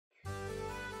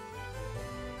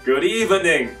Good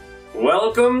evening.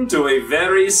 Welcome to a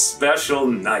very special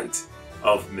night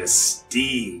of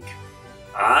Mystique.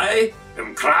 I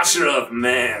am Crusher of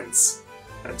Mans,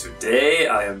 and today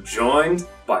I am joined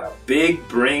by a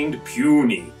big-brained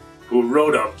puny who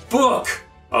wrote a book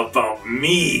about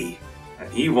me,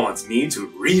 and he wants me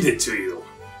to read it to you.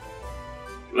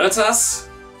 Let us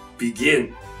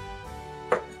begin.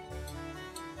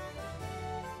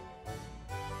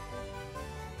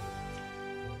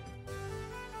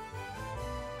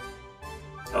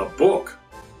 A book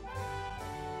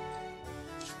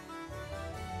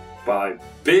by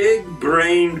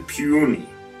Big-Brained Puny.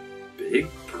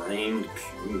 Big-Brained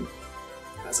Puny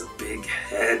has a big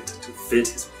head to fit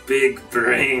his big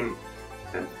brain,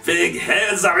 and big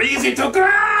heads are easy to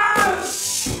grab!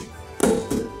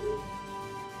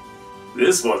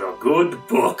 This was a good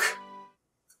book.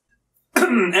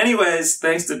 Anyways,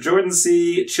 thanks to Jordan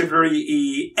C, Chivalry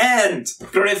E, and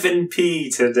Griffin P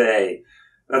today.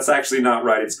 That's actually not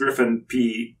right. It's Griffin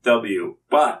P.W.,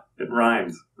 but it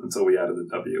rhymed until we added the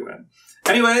W in.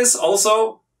 Anyways,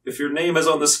 also, if your name is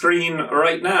on the screen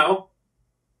right now,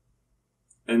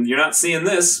 and you're not seeing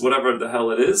this, whatever the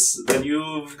hell it is, then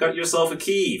you've got yourself a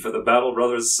key for the Battle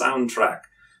Brothers soundtrack.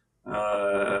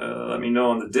 Let me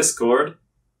know on the Discord,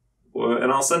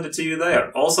 and I'll send it to you there.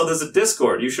 Also, there's a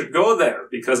Discord. You should go there,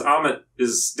 because Amit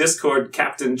is Discord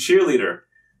Captain Cheerleader,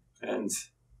 and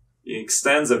he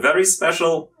extends a very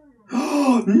special...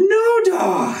 Oh, no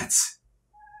dot!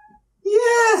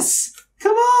 Yes!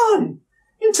 Come on!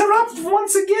 Interrupt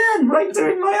once again, right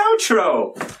during my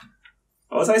outro!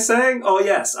 What was I saying? Oh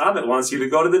yes, Amit wants you to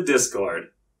go to the Discord.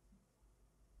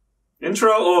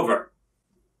 Intro over.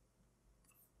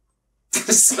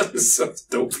 so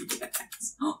dopey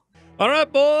cats.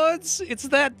 Alright, boys, it's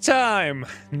that time.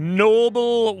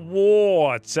 Noble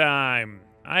War time.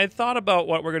 I thought about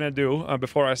what we're going to do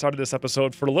before I started this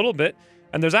episode for a little bit,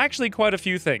 and there's actually quite a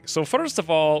few things. So first of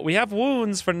all, we have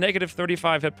wounds for negative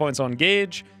 35 hit points on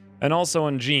Gage, and also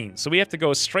on Jean. So we have to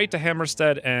go straight to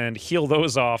Hammerstead and heal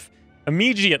those off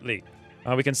immediately.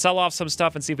 We can sell off some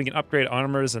stuff and see if we can upgrade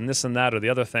armors and this and that or the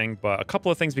other thing, but a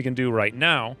couple of things we can do right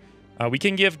now. We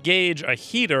can give Gage a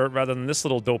heater rather than this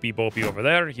little dopey-bopey over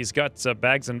there. He's got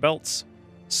bags and belts,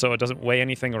 so it doesn't weigh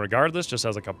anything regardless, just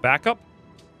as like a backup.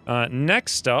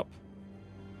 Next up,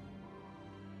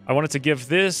 I wanted to give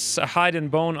this a hide and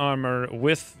bone armor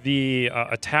with the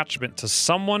attachment to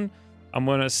someone. I'm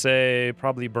going to say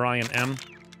probably Brian M.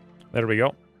 There we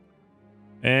go.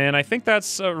 And I think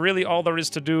that's really all there is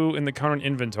to do in the current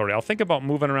inventory. I'll think about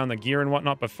moving around the gear and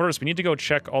whatnot, but first we need to go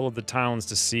check all of the towns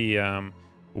to see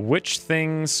which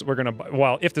things we're going to buy.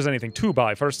 Well, if there's anything to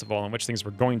buy, first of all, and which things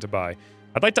we're going to buy.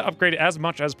 I'd like to upgrade as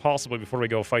much as possible before we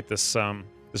go fight this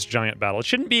this giant battle. It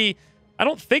shouldn't be... I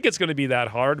don't think it's going to be that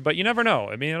hard, but you never know.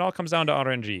 I mean, it all comes down to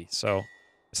RNG, so...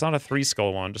 It's not a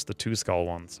 3-skull one, just the 2-skull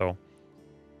one, so...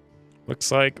 Looks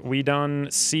like we done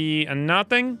see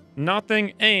nothing,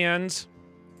 and...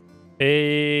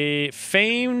 a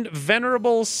famed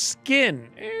venerable skin.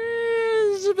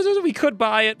 We could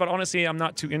buy it, but honestly, I'm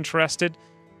not too interested.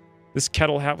 This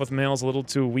kettle hat with mail's a little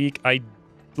too weak. I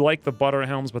like the butter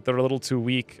helms, but they're a little too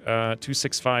weak.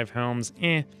 265 helms,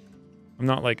 I'm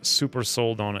not, like, super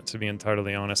sold on it, to be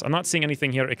entirely honest. I'm not seeing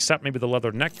anything here except maybe the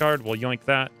leather neck guard. We'll yoink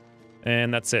that,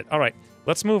 and that's it. All right,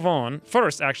 let's move on.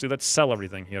 First, actually, let's sell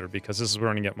everything here, because this is where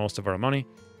we're going to get most of our money.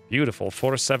 Beautiful.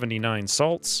 479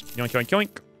 salts. Yoink, yoink,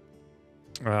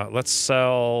 yoink. Let's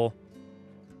sell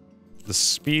the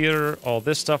spear, all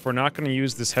this stuff. We're not going to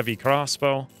use this heavy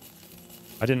crossbow.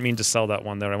 I didn't mean to sell that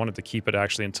one there. I wanted to keep it,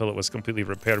 actually, until it was completely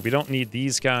repaired. We don't need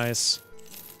these guys.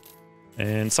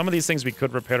 And some of these things we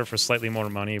could repair for slightly more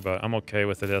money, but I'm okay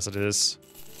with it as it is.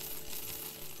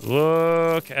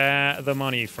 Look at the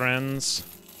money, friends.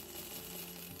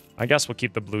 I guess we'll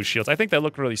keep the blue shields. I think they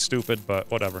look really stupid, but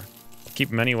whatever. We'll keep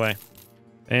them anyway.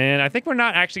 And I think we're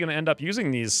not actually going to end up using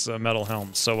these metal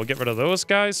helms, so we'll get rid of those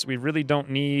guys. We really don't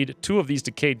need 2 of these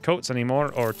decayed coats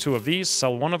anymore, or 2 of these.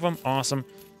 Sell 1 of them. Awesome.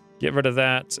 Get rid of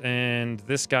that, and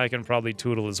this guy can probably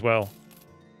tootle as well.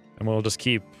 And we'll just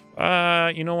keep...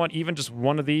 you know what? Even just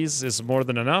 1 of these is more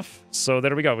than enough. So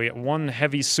there we go. We get 1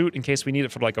 heavy suit in case we need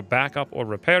it for like a backup or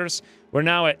repairs. We're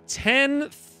now at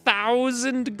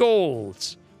 10,000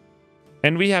 gold.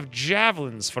 And we have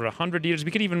javelins for 100 years. We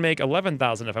could even make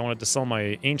 11,000 if I wanted to sell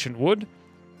my ancient wood,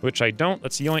 which I don't.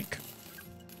 Let's yoink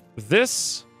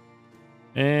this.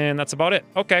 And that's about it.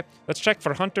 Okay, let's check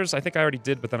for hunters. I think I already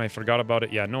did, but then I forgot about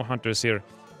it. Yeah, no hunters here.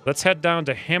 Let's head down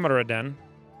to Hammereden.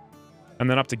 And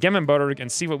then up to Gemmenberg and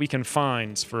see what we can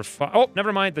find for... Oh,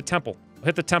 never mind, the temple. We'll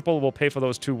hit the temple, we'll pay for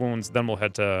those 2 wounds, then we'll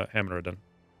head to Hammereden.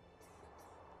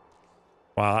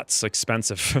 Wow, that's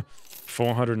expensive.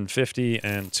 450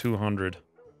 and 200.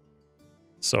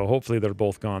 So hopefully they're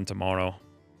both gone tomorrow.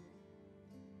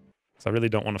 So I really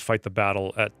don't want to fight the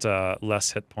battle at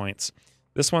less hit points.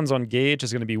 This one's on gauge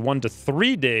is going to be 1 to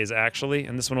 3 days, actually.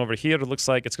 And this one over here, it looks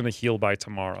like it's going to heal by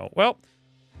tomorrow. Well,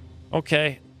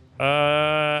 okay.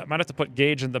 Might have to put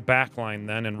gauge in the back line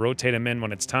then and rotate him in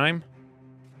when it's time.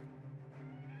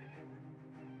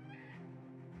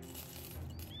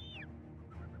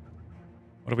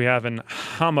 What do we have in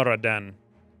Hamaraden?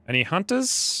 Any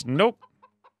hunters? Nope.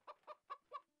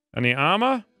 Any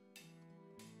armor?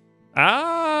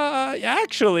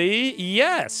 Actually,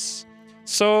 yes.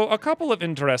 So, a couple of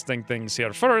interesting things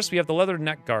here. First, we have the leather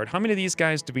neck guard. How many of these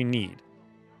guys do we need?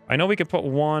 I know we could put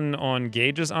one on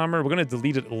Gage's armor. We're going to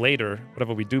delete it later,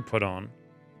 whatever we do put on.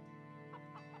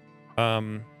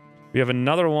 We have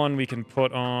another one we can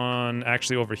put on,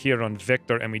 actually over here on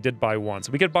Victor, and we did buy one.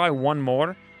 So we could buy one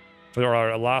more for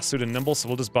our last suit of Nimble, so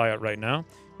we'll just buy it right now.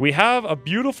 We have a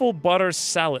beautiful butter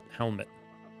salad helmet.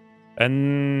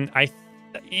 And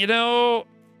you know,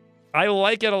 I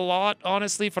like it a lot,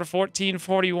 honestly, for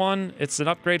 1441. It's an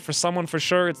upgrade for someone for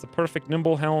sure. It's the perfect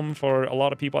nimble helm for a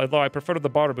lot of people, although I prefer the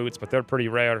bar boots, but they're pretty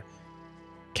rare.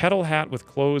 Kettle hat with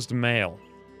closed mail.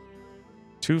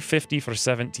 250 for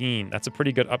 17. That's a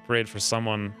pretty good upgrade for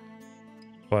someone.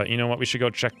 But you know what? We should go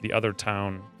check the other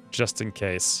town, just in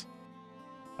case.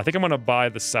 I think I'm going to buy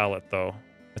the salad, though.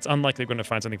 It's unlikely we're going to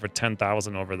find something for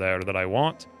 10,000 over there that I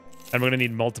want. And we're going to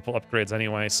need multiple upgrades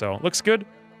anyway, so looks good.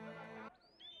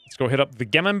 Let's go hit up the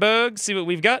Gemmenberg, see what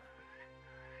we've got.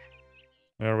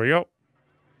 There we go.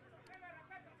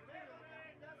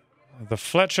 The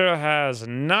Fletcher has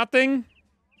nothing.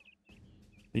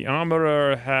 The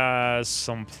Armorer has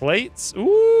some plates.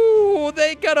 Ooh,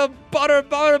 they got a butter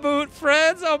bar boot,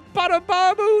 friends. A butter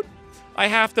bar boot. I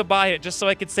have to buy it just so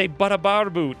I can say butter bar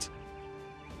boot.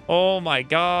 Oh my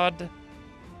god.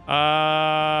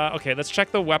 Okay, let's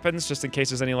check the weapons just in case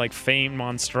there's any, like, famed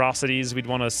monstrosities we'd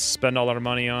want to spend all our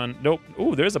money on. Nope.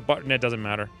 Ooh, there's a button. It doesn't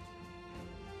matter.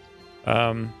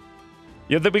 Yeah,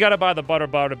 we gotta buy the butter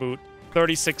bar boot.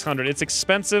 3,600. It's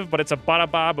expensive, but it's a butter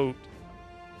bar boot.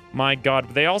 My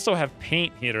god. They also have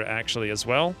paint here, actually, as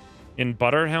well. In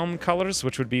butter helm colors,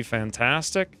 which would be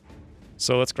fantastic.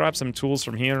 So let's grab some tools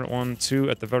from here. 1, 2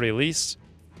 at the very least.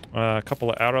 A couple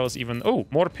of arrows even. Oh,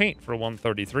 more paint for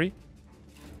 133.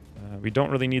 We don't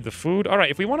really need the food. All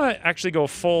right, if we want to actually go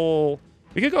full...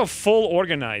 We could go full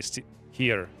organized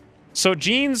here. So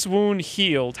Jean's wound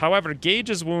healed. However,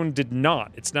 Gage's wound did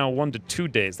not. It's now 1 to 2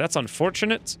 days. That's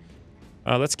unfortunate.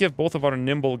 Let's give both of our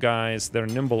nimble guys their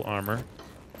nimble armor.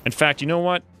 In fact, you know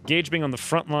what? Gage being on the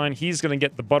front line, he's going to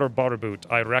get the butter boot,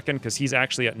 I reckon, because he's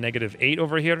actually at -8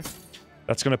 over here.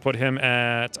 That's going to put him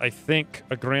at, I think,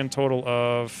 a grand total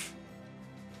of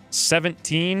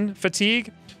 17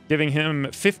 fatigue, giving him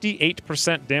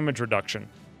 58% damage reduction.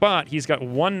 But he's got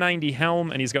 190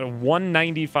 helm and he's got a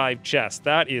 195 chest.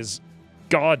 That is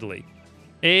godly.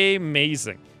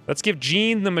 Amazing. Let's give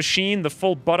Jean the machine the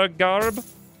full butter garb.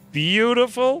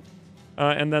 Beautiful.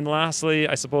 And then lastly,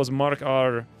 I suppose Mark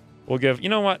R will give... You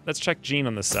know what? Let's check Jean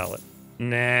on the salad.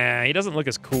 Nah, he doesn't look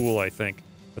as cool, I think.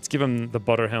 Let's give him the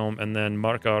butter helm, and then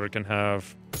Mark R can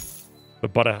have the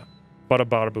butter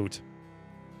bar boot.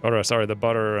 Or, sorry, the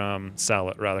butter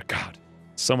salad, rather. God,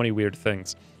 so many weird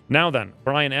things. Now then,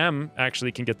 Brian M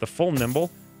actually can get the full nimble,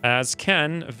 as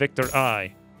can Victor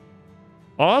I.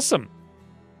 Awesome.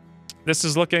 This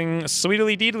is looking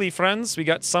sweetly deedly, friends. We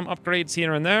got some upgrades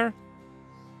here and there.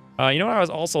 You know what I was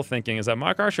also thinking is that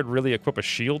Mark R should really equip a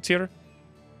shield here.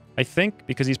 I think,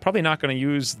 because he's probably not going to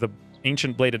use the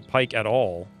ancient bladed pike at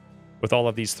all with all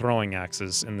of these throwing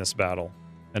axes in this battle.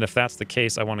 And if that's the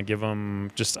case, I want to give him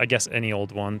just, I guess, any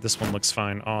old one. This one looks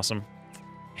fine. Awesome.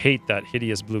 Hate that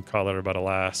hideous blue color, but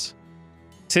alas.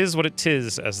 'Tis what it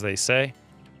 'tis, as they say.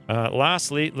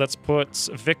 Lastly, let's put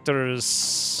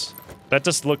Victor's... That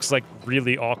just looks like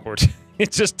really awkward.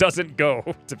 It just doesn't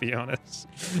go, to be honest.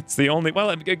 It's the only...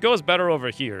 Well, it goes better over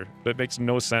here, but it makes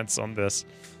no sense on this,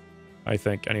 I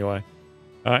think, anyway.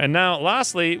 And now,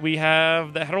 lastly, we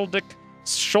have the heraldic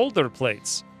shoulder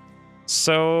plates.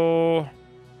 So...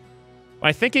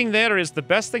 my thinking there is the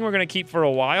best thing we're going to keep for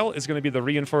a while is going to be the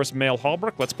reinforced mail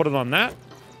hauberk. Let's put it on that.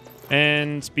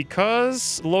 And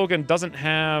because Logan doesn't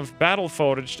have battle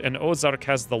forged and Ozark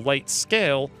has the light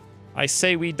scale, I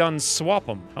say we done swap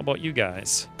them. How about you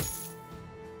guys?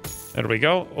 There we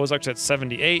go. Ozark's at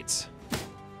 78.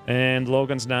 And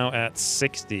Logan's now at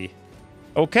 60.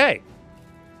 Okay.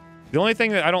 The only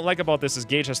thing that I don't like about this is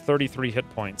Gage has 33 hit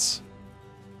points.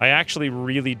 I actually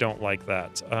really don't like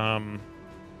that.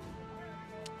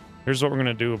 Here's what we're going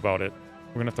to do about it.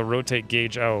 We're going to have to rotate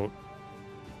Gage out.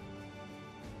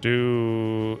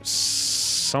 Do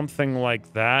something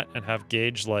like that and have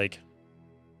Gage, like,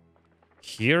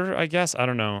 here, I guess? I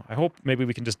don't know. I hope maybe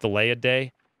we can just delay a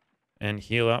day and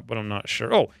heal up, but I'm not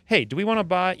sure. Oh, hey, do we want to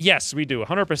buy? Yes, we do,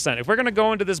 100%. If we're going to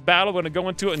go into this battle, we're going to go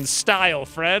into it in style,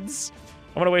 Freds.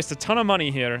 I'm going to waste a ton of money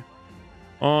here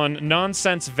on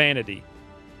nonsense vanity.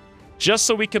 Just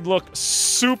so we could look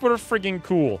super friggin'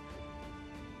 cool.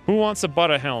 Who wants a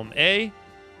butter helm? Eh?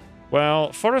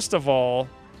 Well, first of all,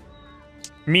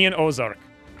 me and Ozark.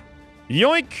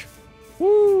 Yoink!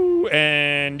 Woo!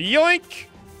 And yoink!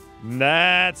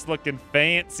 That's looking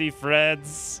fancy,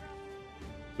 Freds.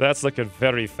 That's looking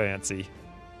very fancy.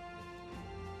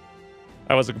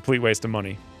 That was a complete waste of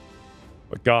money.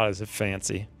 But God, is it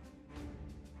fancy.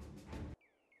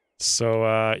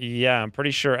 So, yeah, I'm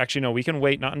pretty sure. Actually, no, we can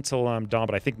wait not until dawn,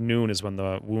 but I think noon is when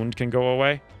the wound can go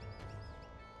away.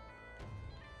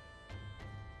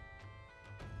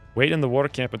 Wait in the water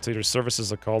camp until your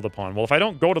services are called upon. Well, if I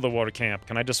don't go to the water camp,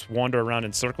 can I just wander around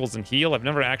in circles and heal? I've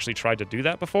never actually tried to do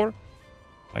that before.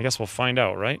 I guess we'll find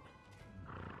out, right?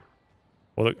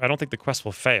 Well, I don't think the quest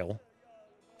will fail.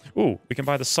 Ooh, we can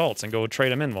buy the salts and go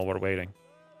trade them in while we're waiting.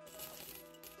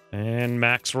 And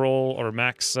max roll or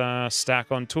max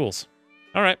stack on tools.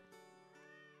 All right.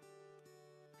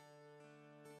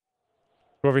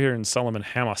 Go over here and sell them in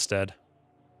Hammerstead.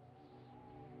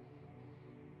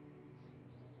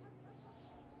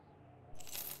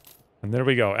 And there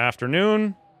we go.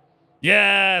 Afternoon.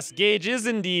 Yes, Gage is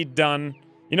indeed done.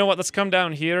 You know what? Let's come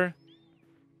down here.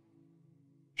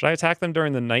 Should I attack them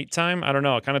during the nighttime? I don't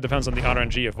know. It kind of depends on the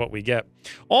RNG of what we get.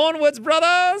 Onwards,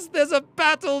 brothers! There's a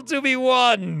battle to be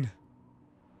won!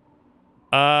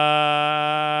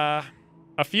 A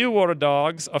few water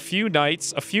dogs, a few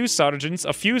knights, a few sergeants,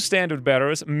 a few standard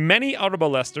bearers, many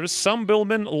arbalesters, some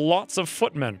billmen, lots of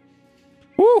footmen.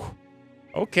 Whew!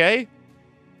 Okay.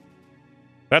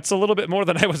 That's a little bit more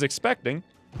than I was expecting.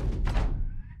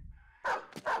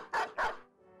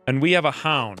 And we have a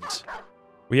hound.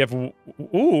 We have,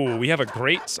 ooh, we have a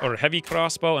great or heavy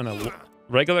crossbow and a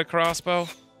regular crossbow.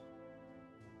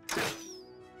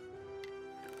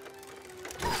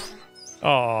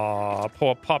 Aw,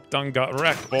 poor Pop done got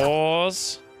wrecked,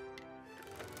 boys.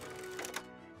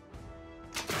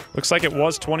 Looks like it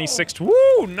was 26.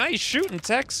 Woo, nice shooting,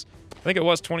 Tex. I think it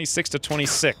was 26 to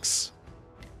 26.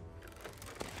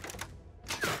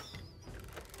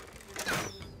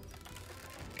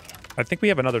 I think we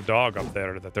have another dog up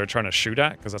there that they're trying to shoot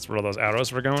at, because that's where all those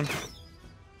arrows were going.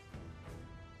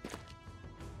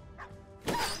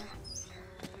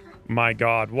 My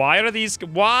God, why are these...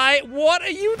 Why? What are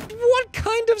you... What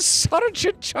kind of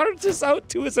sergeant charges out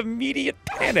to his immediate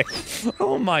panic?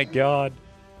 Oh my God.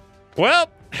 Well,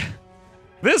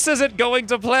 this isn't going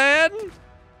to plan.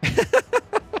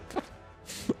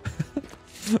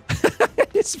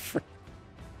 It's free.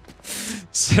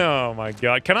 Oh my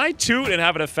God. Can I toot and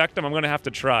have it affect him? I'm going to have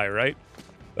to try, right?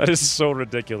 That is so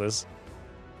ridiculous.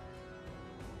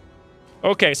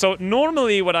 Okay, so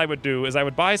normally what I would do is I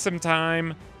would buy some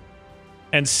time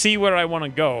and see where I want to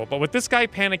go. But with this guy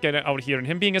panicking out here and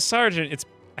him being a sergeant,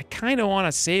 I kind of want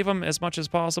to save him as much as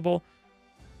possible.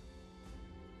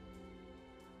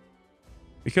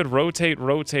 We could rotate.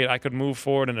 I could move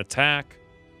forward and attack.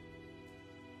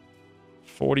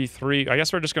 43. I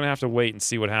guess we're just going to have to wait and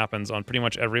see what happens on pretty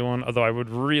much everyone, although I would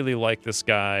really like this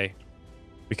guy.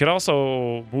 We could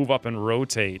also move up and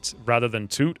rotate rather than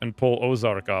toot and pull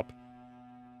Ozark up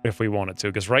if we wanted to,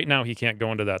 because right now he can't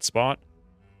go into that spot.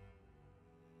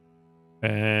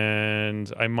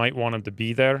 And I might want him to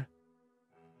be there.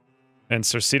 And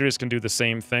Sir Cedric can do the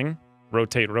same thing.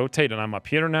 Rotate, and I'm up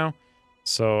here now.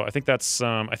 So I think that's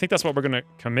what we're going to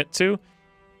commit to.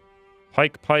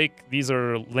 Pike, these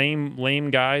are lame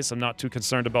guys. I'm not too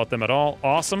concerned about them at all.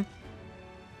 Awesome.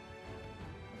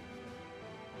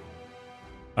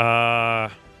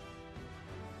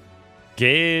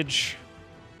 Gage.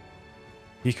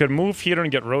 He could move here and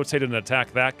get rotated and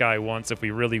attack that guy once if we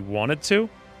really wanted to.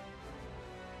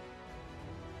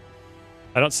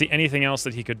 I don't see anything else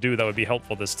that he could do that would be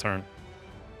helpful this turn.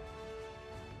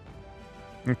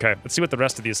 Okay, let's see what the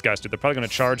rest of these guys do. They're probably going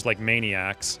to charge like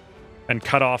maniacs and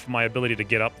cut off my ability to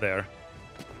get up there.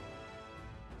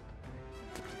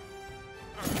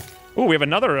 Ooh, we have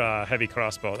another heavy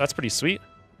crossbow. That's pretty sweet.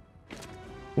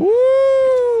 Woo!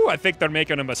 I think they're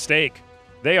making a mistake.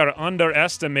 They are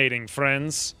underestimating,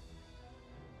 friends.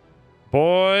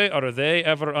 Boy, are they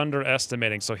ever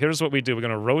underestimating. So here's what we do. We're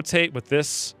going to rotate with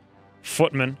this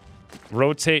footman.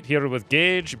 Rotate here with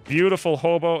Gage. Beautiful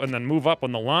hobo. And then move up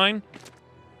on the line.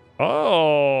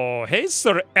 Oh, hey,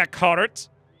 Sir Eckhart.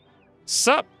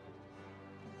 Sup?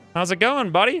 How's it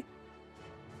going, buddy?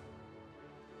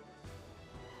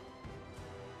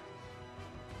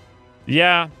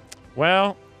 Yeah,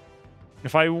 well,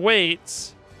 if I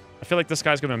wait, I feel like this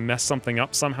guy's gonna mess something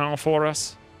up somehow for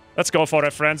us. Let's go for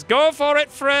it, friends. Go for it,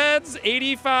 friends!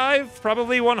 85,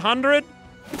 probably 100.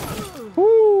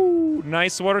 Woo!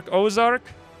 Nice work, Ozark.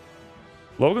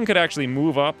 Logan could actually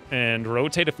move up and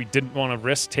rotate if we didn't want to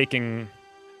risk taking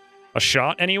a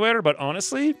shot anywhere, but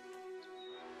honestly,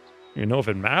 you know if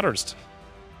it matters.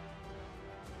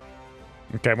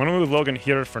 Okay, I'm gonna move Logan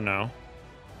here for now.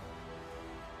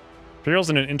 Imperial's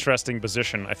in an interesting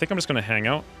position. I think I'm just gonna hang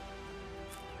out.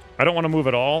 I don't want to move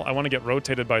at all. I want to get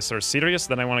rotated by Sir Sirius,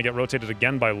 then I want to get rotated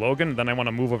again by Logan, then I want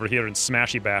to move over here and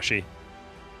smashy bashy.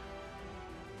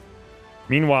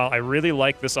 Meanwhile, I really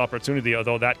like this opportunity,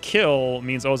 although that kill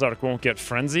means Ozark won't get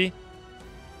Frenzy.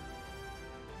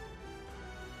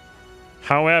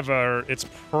 However, it's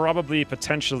probably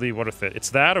potentially worth it.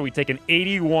 It's that, or we take an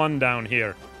 81 down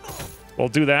here. We'll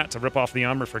do that to rip off the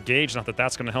armor for Gage. Not that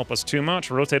that's going to help us too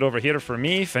much. Rotate over here for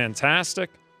me.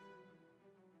 Fantastic.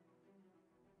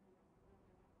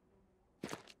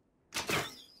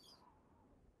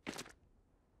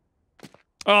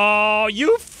 Oh,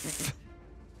 you...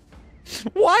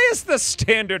 Why is the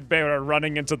standard bearer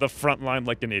running into the front line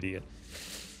like an idiot?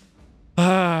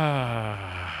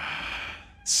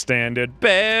 Standard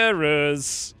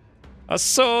bearers are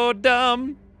so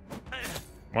dumb.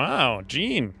 Wow,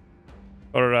 Gene.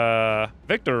 Or,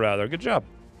 Victor, rather. Good job.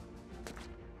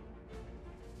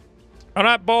 All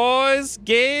right, boys.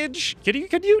 Gage. Do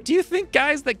you think,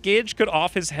 guys, that Gage could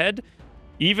off his head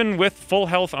even with full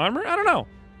health armor? I don't know.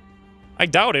 I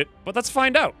doubt it, but let's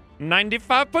find out.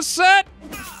 95%!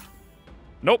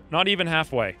 Nope, not even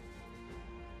halfway.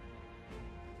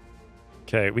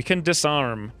 Okay, we can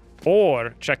disarm.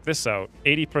 Or, check this out.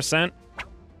 80%.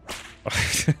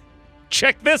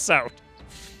 Check this out!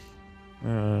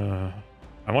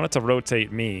 I want it to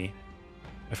rotate me.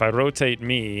 If I rotate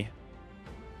me...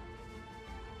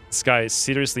 This guy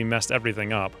seriously messed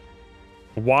everything up.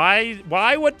 Why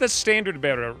would the standard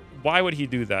bearer... Why would he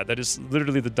do that? That is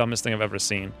literally the dumbest thing I've ever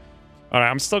seen. Alright,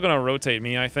 I'm still gonna rotate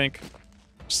me, I think.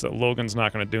 So Logan's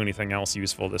not gonna do anything else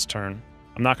useful this turn.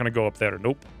 I'm not gonna go up there.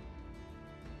 Nope.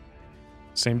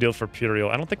 Same deal for Puriel.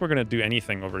 I don't think we're gonna do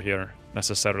anything over here,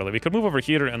 necessarily. We could move over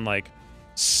here and, like,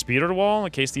 speeder wall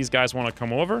in case these guys want to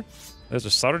come over. There's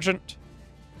a sergeant.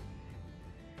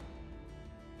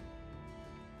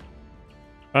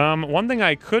 One thing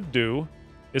I could do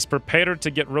is prepare to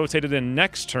get rotated in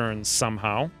next turn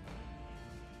somehow.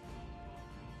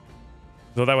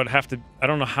 Though that would have to... I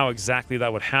don't know how exactly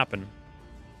that would happen.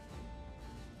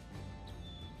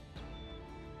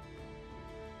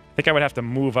 I think I would have to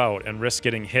move out and risk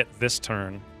getting hit this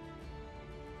turn.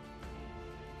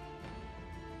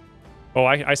 Oh,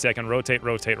 I see. I can rotate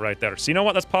right there. So you know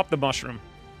what? Let's pop the mushroom.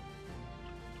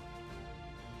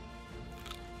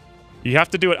 You have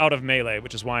to do it out of melee,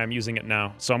 which is why I'm using it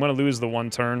now. So I'm going to lose the one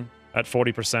turn at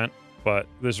 40%, but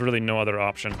there's really no other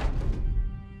option.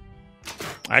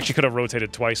 I actually could have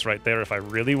rotated twice right there if I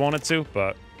really wanted to,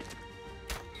 but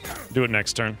do it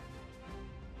next turn.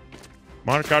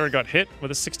 Mark Carter got hit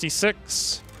with a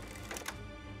 66.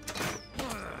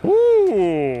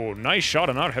 Ooh, nice shot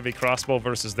on our heavy crossbow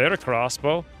versus their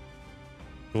crossbow.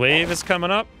 Glaive is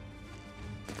coming up.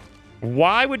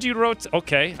 Why would you rotate?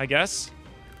 Okay, I guess.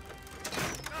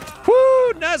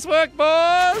 Woo! Nice work,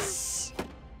 boys!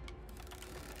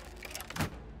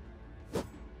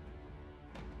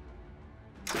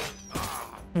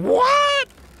 What?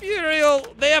 Muriel,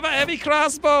 they have a heavy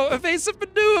crossbow. Evasive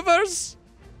maneuvers.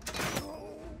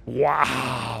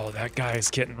 Wow, that guy is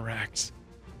getting wrecked.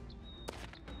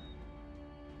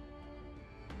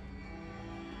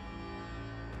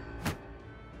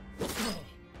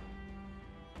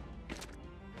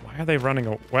 Why are they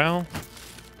running? Well,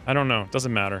 I don't know.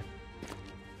 Doesn't matter.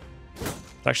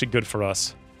 It's actually good for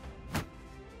us.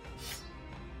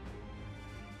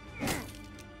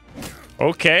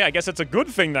 Okay, I guess it's a good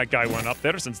thing that guy went up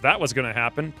there, since that was going to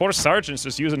happen. Poor Sergeant's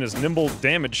just using his nimble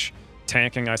damage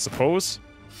tanking, I suppose.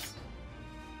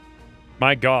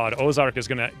 My god, Ozark is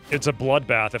going to... It's a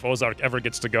bloodbath if Ozark ever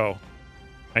gets to go.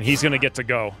 And he's going to get to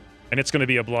go. And it's going to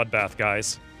be a bloodbath,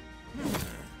 guys.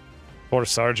 Poor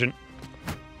Sergeant.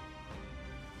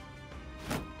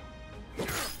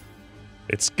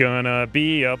 It's gonna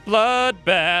be a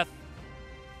bloodbath.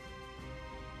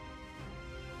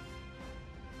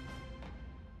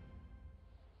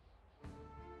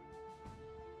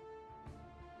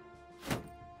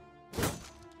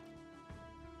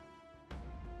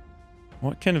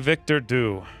 What can Victor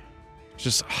do?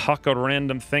 Just huck a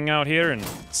random thing out here and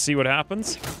see what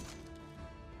happens?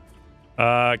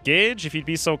 Gage, if you'd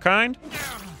be so kind.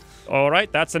 All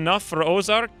right, that's enough for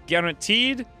Ozark,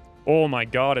 guaranteed. Oh my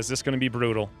god, is this going to be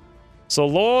brutal. So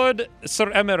Lord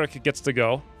Sir Emmerich gets to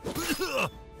go.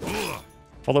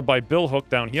 Followed by Bill Hook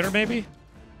down here, maybe?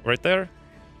 Right there.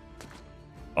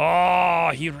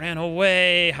 Oh, he ran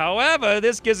away. However,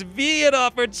 this gives V an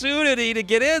opportunity to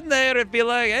get in there and be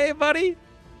like, hey, buddy.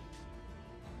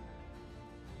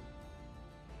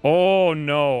 Oh,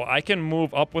 no. I can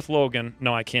move up with Logan.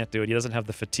 No, I can't do it. He doesn't have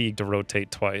the fatigue to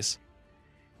rotate twice.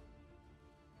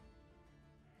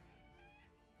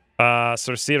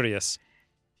 Sir Sirius.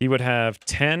 He would have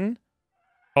 10.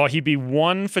 Oh, he'd be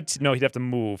 1 fatigue. No, he'd have to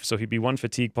move. So he'd be 1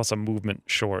 fatigue plus a movement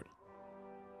short.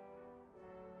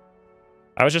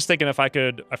 I was just thinking if I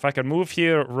could move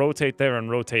here, rotate there, and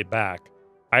rotate back,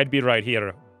 I'd be right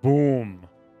here. Boom.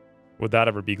 Would that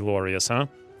ever be glorious, huh?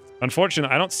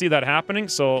 Unfortunately, I don't see that happening,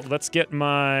 so let's get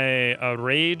my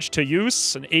rage to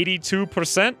use, an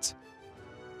 82%.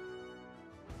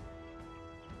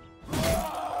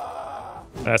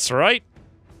 That's right.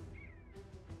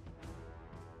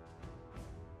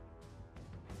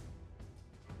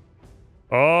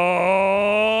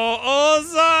 Oh,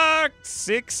 Ozark!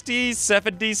 60,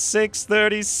 76,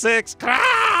 36.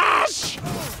 Crash!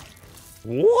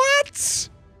 What?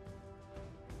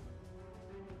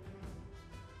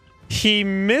 He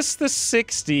missed the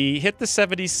 60, hit the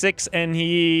 76, and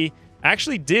he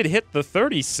actually did hit the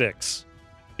 36.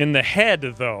 In the head,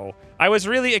 though. I was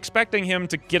really expecting him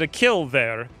to get a kill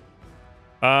there.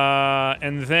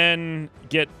 And then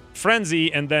get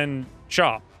Frenzy and then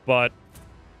Chop, but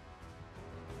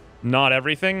not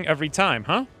everything every time,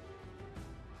 huh?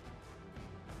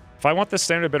 If I want this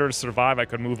standard bidder to survive, I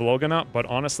could move Logan up, but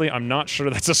honestly, I'm not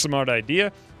sure that's a smart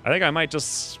idea. I think I might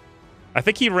just... I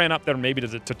think he ran up there maybe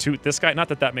to toot this guy. Not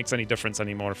that that makes any difference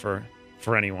anymore for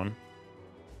anyone.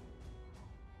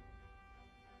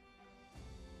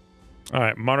 All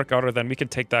right, Mark Otter, then we can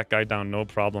take that guy down, no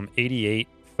problem. 88,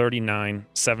 39,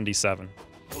 77.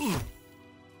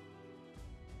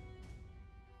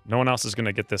 No one else is going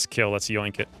to get this kill. Let's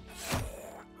yoink it.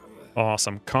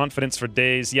 Awesome. Confidence for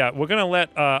days. Yeah, we're going to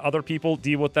let other people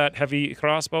deal with that heavy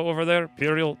crossbow over there.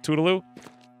 Imperial Toodaloo.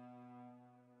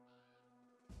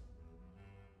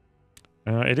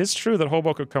 It is true that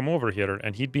Hobo could come over here,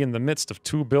 and he'd be in the midst of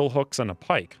 2 bill hooks and a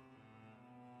pike.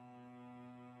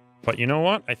 But you know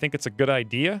what? I think it's a good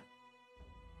idea.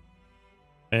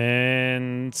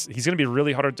 And he's going to be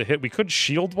really hard to hit. We could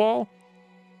shield wall.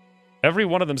 Every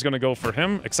one of them's going to go for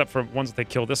him, except for ones that they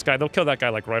kill this guy. They'll kill that guy,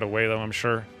 like, right away, though, I'm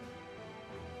sure.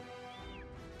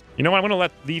 You know what? I'm going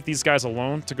to leave these guys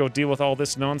alone to go deal with all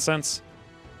this nonsense.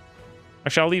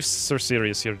 Actually, I'll leave Sir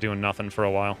Sirius here doing nothing for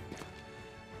a while.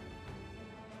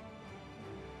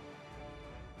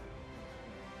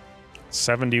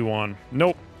 $71.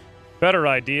 Nope. Better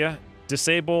idea.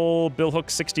 Disable Bill Hook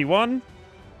 61.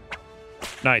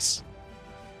 Nice.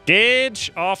 Gage,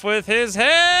 off with his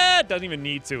head! Doesn't even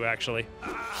need to, actually.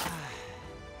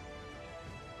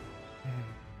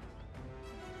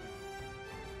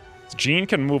 Gene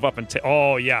can move up and take...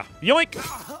 Oh, yeah.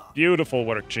 Yoink! Beautiful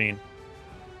work, Gene.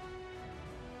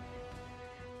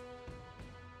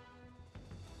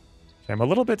 I'm a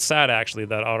little bit sad, actually,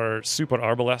 that our Super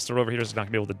Arbalaster over here is not going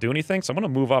to be able to do anything, so I'm going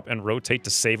to move up and rotate to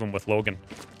save him with Logan.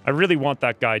 I really want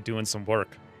that guy doing some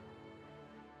work.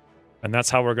 And that's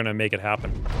how we're going to make it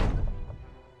happen.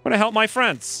 I'm going to help my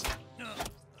friends.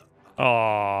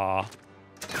 Aww.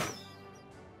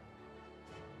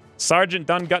 Sergeant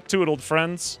done got tootled,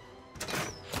 friends.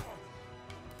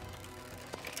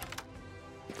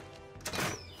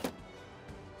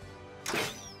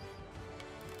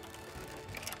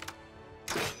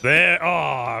 There,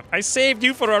 oh, I saved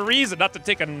you for a reason, not to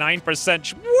take a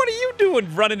 9%. What are you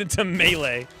doing running into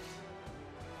melee?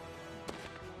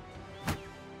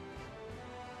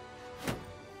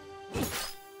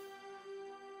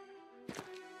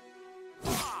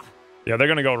 Yeah, they're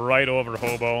gonna go right over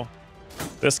Hobo.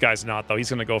 This guy's not, though.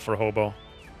 He's gonna go for Hobo.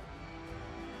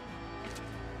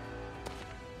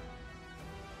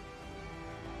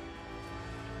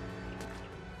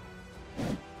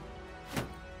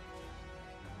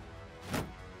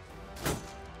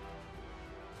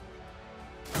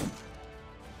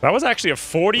 That was actually a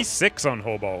 46 on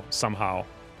Hobo, somehow.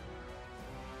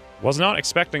 Was not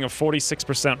expecting a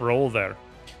 46% roll there.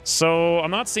 So, I'm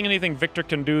not seeing anything Victor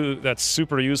can do that's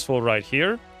super useful right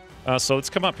here. So let's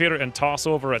come up here and toss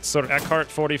over at Sir Eckhart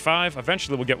 45.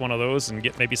 Eventually we'll get one of those and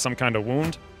get maybe some kind of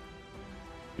wound.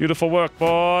 Beautiful work,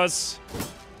 boys.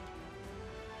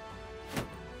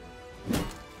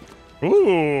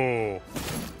 Ooh.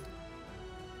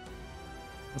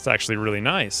 That's actually really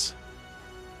nice.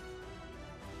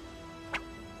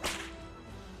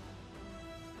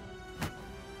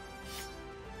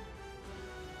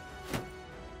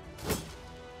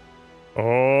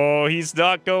 he's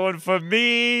not going for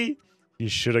me. He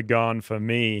should have gone for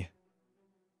me.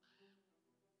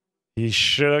 He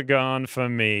should have gone for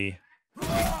me.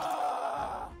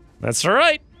 That's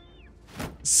right.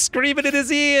 Screaming in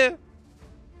his ear.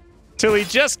 Till he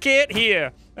just can't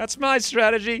hear. That's my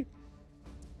strategy.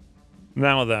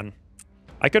 Now then.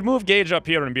 I could move Gage up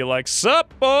here and be like,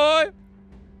 sup, boy?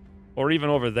 Or even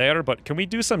over there, but can we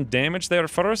do some damage there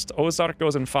first? Ozark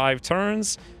goes in 5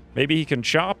 turns. Maybe he can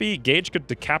choppy. Gage could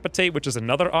decapitate, which is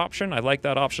another option. I like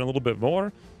that option a little bit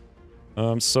more.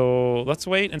 So let's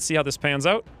wait and see how this pans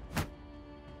out.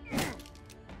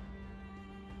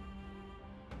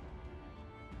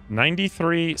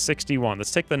 $93.61.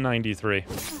 Let's take the 93.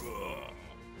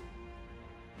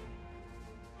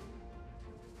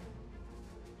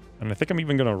 And I think I'm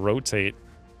even going to rotate.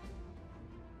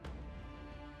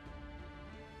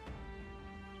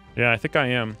 Yeah, I think I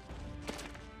am.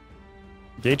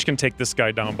 Gage can take this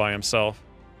guy down by himself.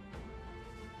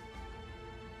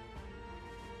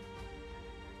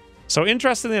 So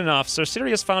interestingly enough, Sir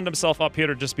Sirius found himself up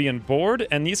here just being bored,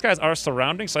 and these guys are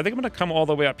surrounding, so I think I'm going to come all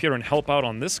the way up here and help out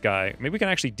on this guy. Maybe we can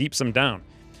actually deep some down.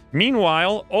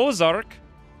 Meanwhile, Ozark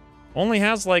only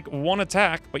has like 1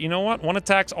 attack, but you know what? 1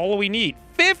 attack's all we need.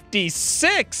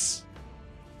 56!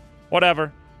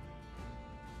 Whatever.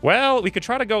 Well, we could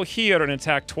try to go here and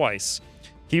attack twice.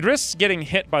 He risks getting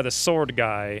hit by the sword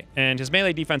guy, and his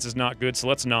melee defense is not good, so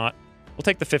let's not. We'll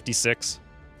take the 56.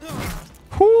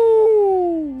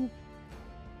 Whoo!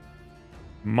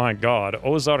 My god,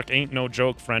 Ozark ain't no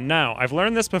joke, friend. Now, I've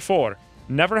learned this before.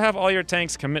 Never have all your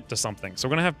tanks commit to something. So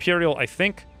we're gonna have Puriel, I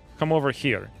think, come over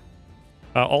here.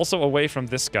 Also away from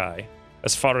this guy,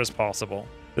 as far as possible.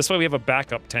 This way we have a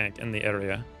backup tank in the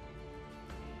area.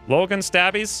 Logan,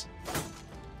 stabbies.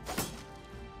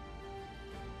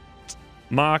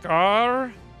 Mark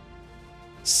R.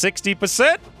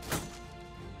 60%.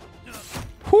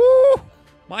 Whoo!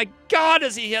 My god,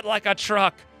 does he hit like a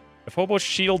truck! If Hobo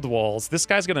shield walls, this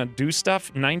guy's gonna do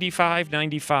stuff. 95,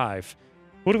 95.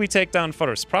 Who do we take down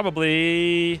first?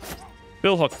 Probably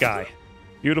Billhook guy.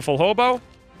 Beautiful Hobo.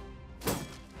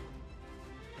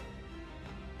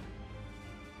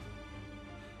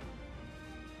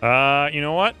 You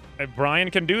know what? If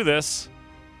Brian can do this.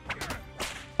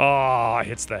 Oh,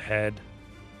 hits the head.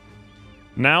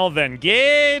 Now then,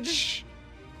 Gage.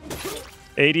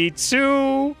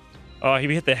 82. Oh, he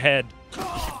hit the head.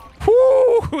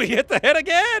 Whoo! He hit the head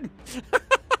again!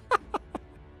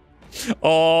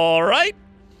 Alright.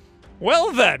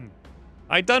 Well then.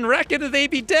 I done reckon they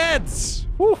be deads.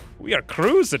 Whew, we are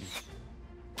cruising.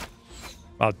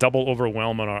 Wow, double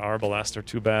overwhelm on our Arbalaster.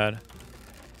 Too bad.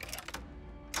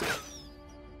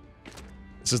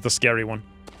 This is the scary one.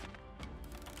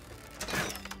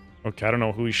 Okay, I don't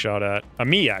know who he shot at.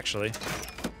 Me, actually.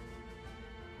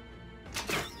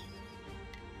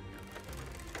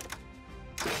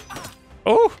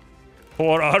 Oh!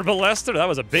 Poor Arbalaster. That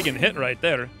was a big hit right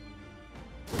there.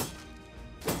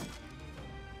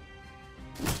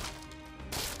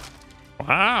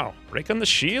 Wow. Break on the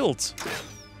shields.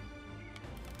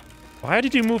 Why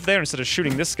did you move there instead of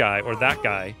shooting this guy or that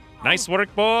guy? Nice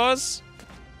work, boys.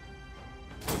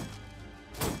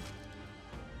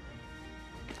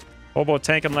 Hobo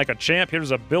tanking like a champ.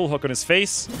 Here's a bill hook on his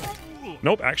face.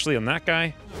 Nope, actually on that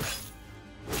guy.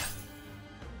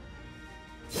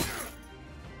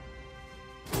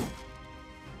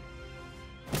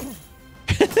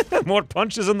 More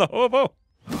punches in the Hobo.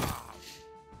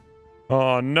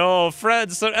 Oh no,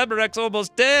 Fred, Sir Eberek's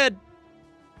almost dead.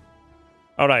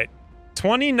 Alright,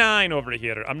 29 over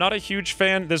here. I'm not a huge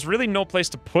fan. There's really no place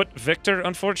to put Victor,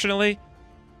 unfortunately.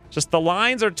 Just the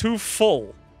lines are too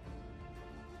full.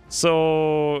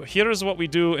 So here's what we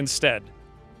do instead.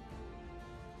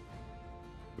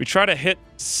 We try to hit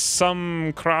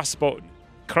some crossbowmen.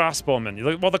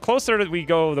 Well, the closer that we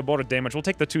go, the more damage. We'll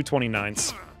take the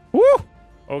 229s. Woo!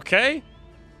 Okay.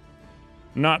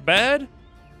 Not bad.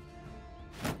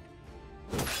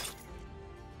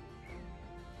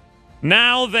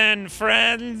 Now then,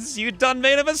 friends, you done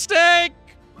made a mistake!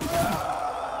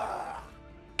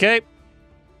 Okay.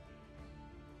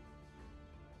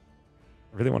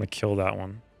 I really want to kill that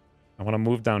one. I want to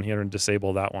move down here and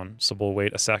disable that one, so we'll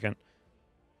wait a second.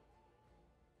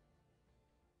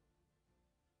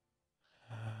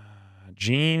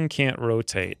 Gene can't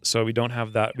rotate, so we don't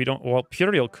have that. We don't. Well,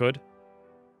 Puriel could.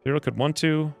 Puriel could 1,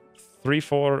 2, 3,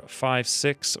 4, 5,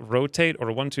 6 rotate,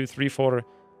 or 1, 2, 3, 4,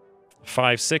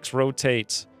 5, 6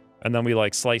 rotate, and then we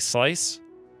like slice.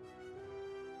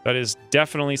 That is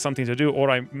definitely something to do. Or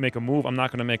I make a move. I'm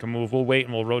not going to make a move. We'll wait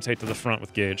and we'll rotate to the front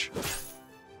with Gage.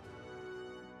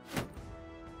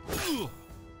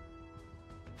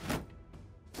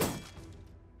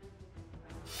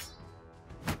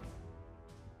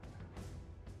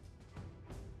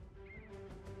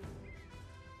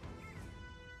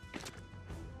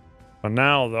 But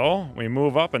now, though, we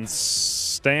move up and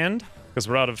stand because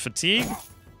we're out of fatigue.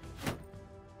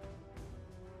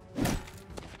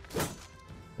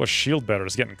 Well, shield bearer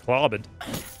is getting clobbered.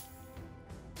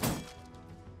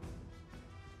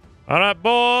 All right,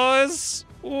 boys.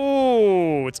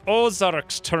 Ooh, it's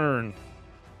Ozark's turn.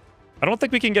 I don't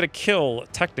think we can get a kill,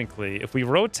 technically. If we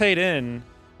rotate in,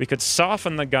 we could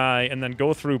soften the guy and then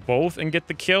go through both and get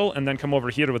the kill and then come over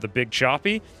here with a big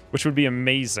choppy, which would be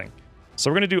amazing.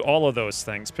 So we're going to do all of those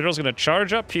things. Pedro's going to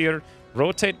charge up here,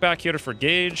 rotate back here for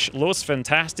Gage. Los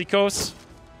Fantasticos.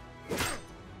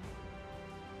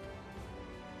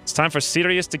 It's time for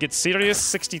Sirius to get serious.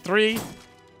 63.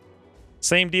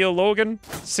 Same deal, Logan.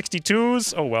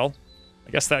 62s. Oh, well.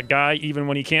 I guess that guy, even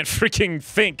when he can't freaking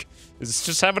think, is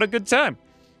just having a good time.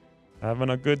 Having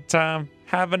a good time.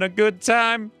 Having a good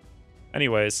time.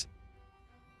 Anyways.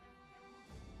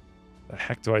 The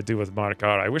heck do I do with Mark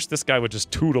R? I wish this guy would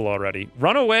just tootle already.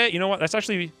 Run away. You know what? That's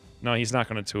actually... No, he's not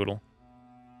going to tootle.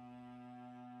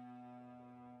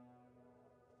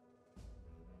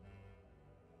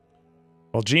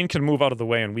 Well, Gene can move out of the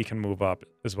way and we can move up,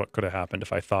 is what could have happened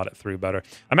if I thought it through better.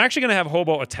 I'm actually going to have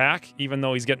Hobo attack, even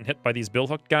though he's getting hit by these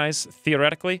billhook guys,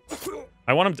 theoretically.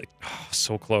 I want him to... Oh,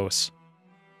 so close.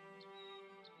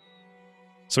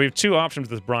 So we have two options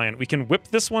with Brian. We can whip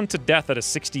this one to death at a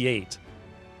 68.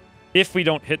 If we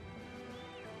don't hit...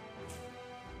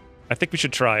 I think we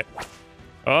should try it.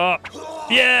 Oh,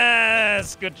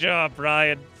 yes! Good job,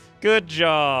 Brian. Good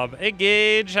job. Hey,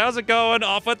 Gage, how's it going?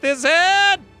 Off with his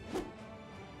head!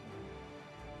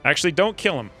 Actually, don't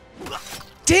kill him.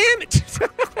 Damn it!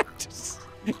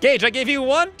 Gage, I gave you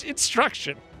one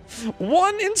instruction.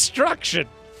 One instruction.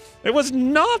 It was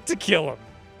not to kill him.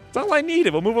 That's all I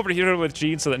needed. We'll move over here with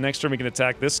Gene so that next turn we can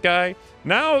attack this guy.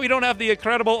 Now we don't have the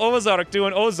incredible Ozark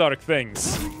doing Ozark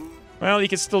things. Well, he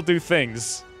can still do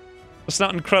things. It's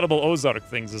not incredible Ozark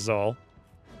things is all.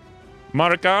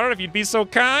 Marikar, if you'd be so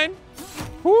kind.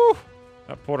 Whew.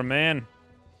 That poor man.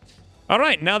 All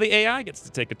right, now the AI gets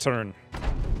to take a turn.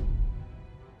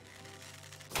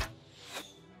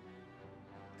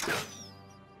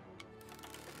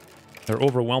 They're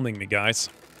overwhelming me, guys.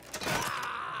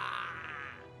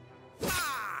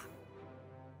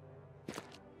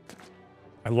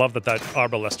 I love that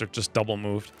Arbalester just double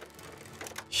moved.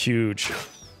 Huge.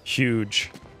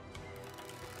 Huge.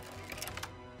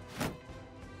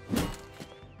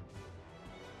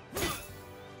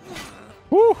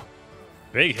 Woo!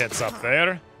 Big hits up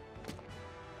there.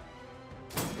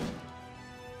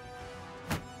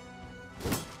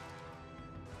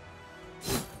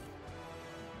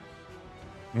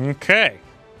 Okay.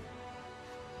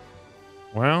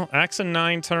 Well, Axe in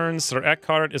 9 turns. Sir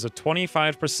Eckhart is a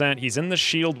 25%. He's in the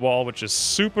shield wall, which is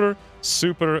super,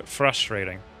 super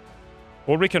frustrating.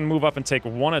 Or we can move up and take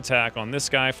one attack on this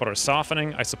guy for our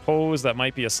softening. I suppose that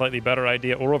might be a slightly better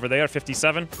idea. Or over there,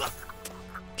 57.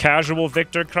 Casual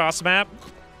Victor cross map.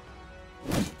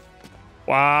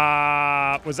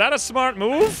 Wow. Was that a smart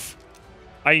move?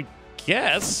 I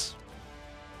guess.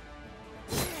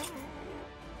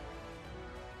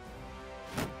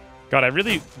 God, I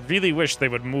really, really wish they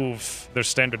would move their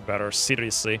standard better,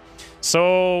 seriously.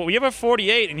 So, we have a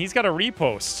 48, and he's got a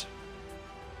repost.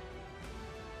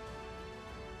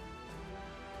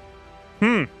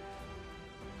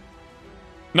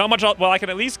 Not much... Well, I can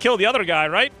at least kill the other guy,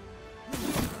 right?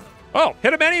 Oh,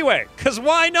 hit him anyway, because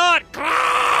why not?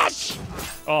 Crash!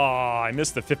 Oh, I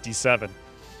missed the 57.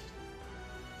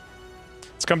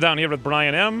 Let's come down here with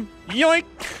Brian M. Yoink!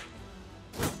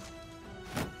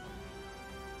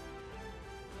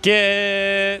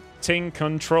 Getting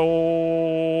controlled.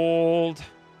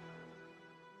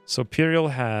 So Imperial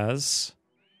has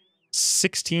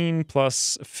 16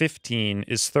 plus 15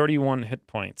 is 31 hit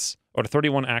points, or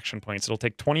 31 action points. It'll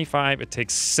take 25, it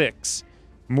takes 6.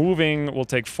 Moving will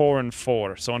take 4 and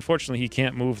 4. So unfortunately he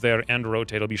can't move there and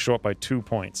rotate. It'll be short by 2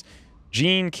 points.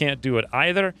 Gene can't do it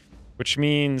either, which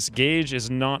means Gage is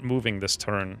not moving this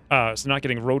turn. It's not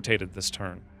getting rotated this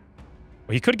turn.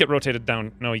 Well, he could get rotated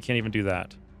down. No, he can't even do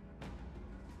that.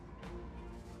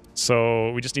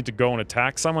 So we just need to go and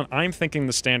attack someone. I'm thinking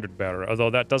the standard bearer, although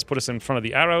that does put us in front of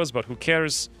the arrows, but who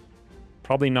cares?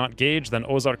 Probably not Gage. Then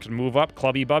Ozark can move up.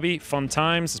 Clubby Bubby. Fun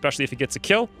times, especially if he gets a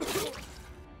kill.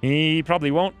 He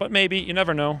probably won't, but maybe. You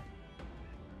never know.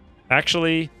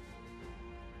 Actually,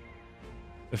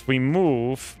 if we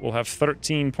move, we'll have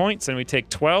 13 points, and we take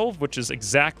 12, which is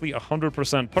exactly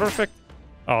 100% perfect.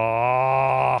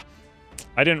 Aww.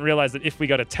 I didn't realize that if we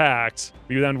got attacked,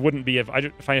 we then wouldn't be... If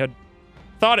I had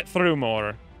thought it through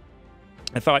more,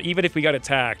 I thought even if we got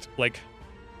attacked, like,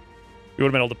 we would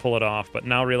have been able to pull it off. But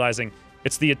now realizing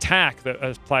It's the attack that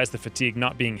applies the fatigue,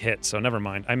 not being hit, so never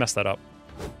mind. I messed that up.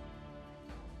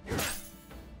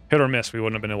 Hit or miss, we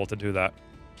wouldn't have been able to do that.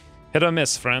 Hit or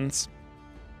miss, friends.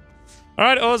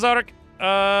 Alright, Ozark.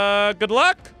 Good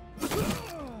luck.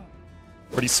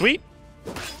 Pretty sweet.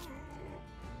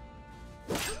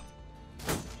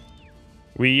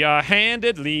 We are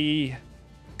handedly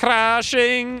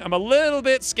crashing. I'm a little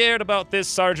bit scared about this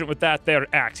sergeant with that there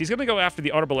axe. He's gonna go after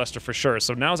the arbalester for sure,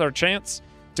 so now's our chance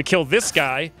to kill this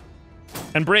guy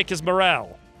and break his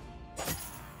morale.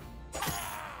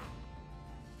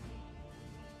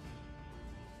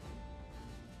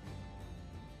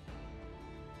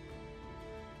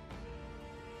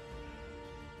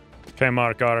 Okay,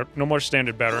 Mark Otter. No more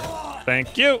standard bearer.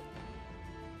 Thank you.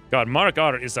 God, Mark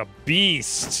Otter is a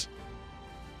beast.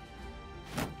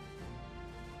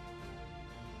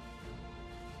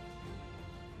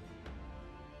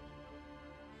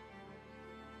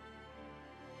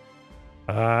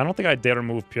 I don't think I dare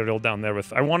move Imperial down there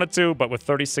with... I wanted to, but with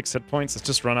 36 hit points, let's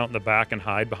just run out in the back and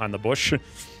hide behind the bush.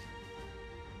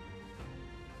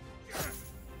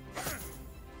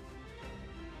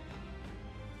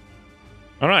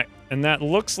 Alright, and that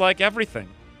looks like everything.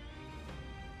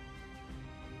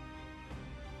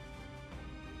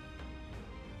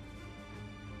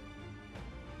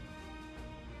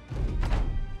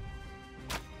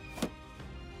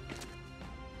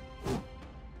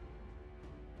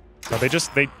 No, they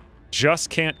just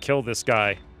can't kill this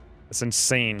guy. It's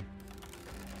insane.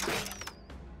 I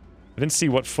didn't see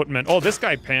what Footman... Oh, this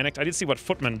guy panicked. I didn't see what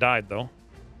Footman died, though.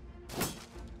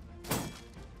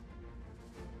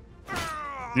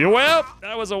 Yeah, well,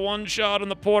 that was a one-shot on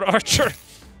the poor archer.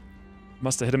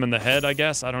 Must have hit him in the head, I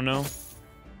guess. I don't know.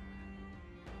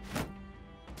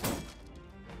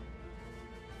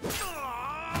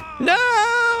 No!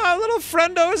 Our little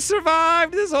friendo has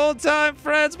survived this whole time,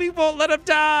 friends. We won't let him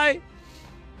die.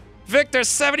 Victor,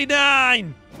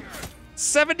 79!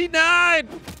 79!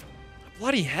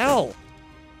 Bloody hell.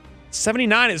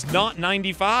 79 is not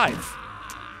 95.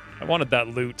 I wanted that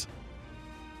loot.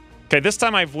 Okay, this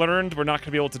time I've learned we're not going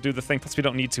to be able to do the thing, plus we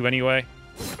don't need to anyway.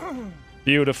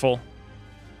 Beautiful.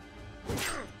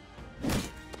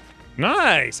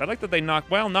 Nice! I like that they knock...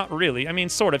 Well, not really. I mean,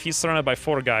 sort of. He's surrounded by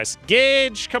 4 guys.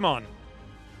 Gage, come on.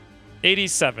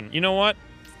 87. You know what?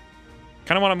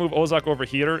 Kind of want to move Ozak over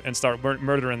here and start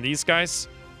murdering these guys.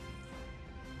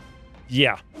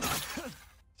 Yeah.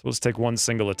 So let's take one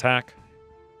single attack.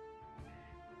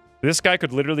 This guy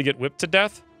could literally get whipped to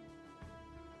death,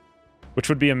 which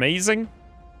would be amazing.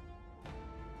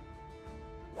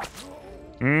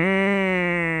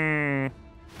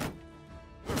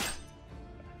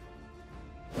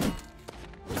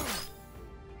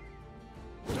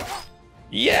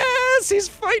 Yes, he's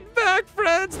fighting back,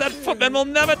 friends. That Footman will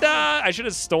never die. I should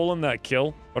have stolen that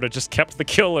kill, or just kept the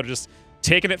kill, or just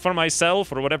taken it for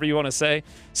myself, or whatever you want to say.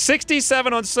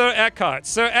 67 on Sir Eckhart.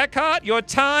 Sir Eckhart, your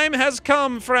time has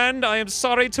come, friend. I am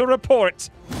sorry to report.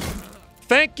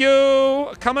 Thank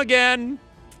you. Come again.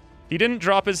 He didn't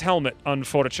drop his helmet,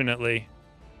 unfortunately.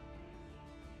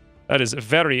 That is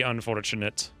very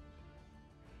unfortunate.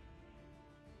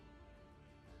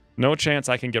 No chance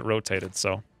I can get rotated,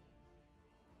 so...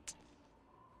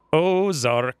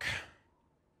 Ozark.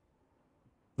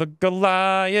 The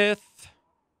Goliath.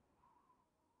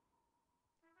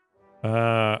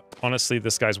 Honestly,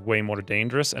 this guy's way more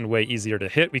dangerous and way easier to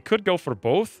hit. We could go for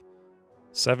both.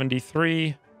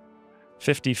 73,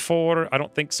 54. I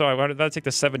don't think so. I'd rather take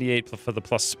the 78 for the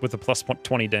plus with the plus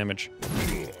 20 damage.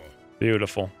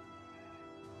 Beautiful.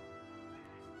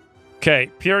 Okay,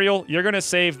 Imperial, you're gonna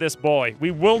save this boy.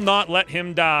 We will not let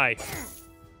him die.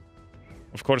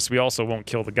 Of course, we also won't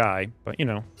kill the guy, but you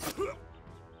know.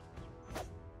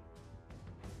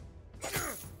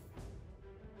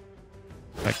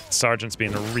 That sergeant's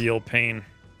being a real pain.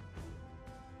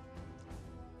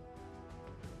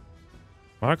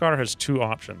 Mark Otter has 2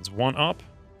 options. One up,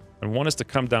 and one is to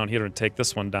come down here and take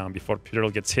this one down before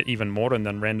Imperial gets hit even more and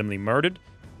then randomly murdered.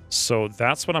 So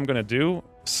that's what I'm going to do.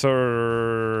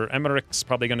 Sir Emmerich's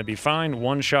probably going to be fine.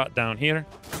 One shot down here.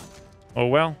 Oh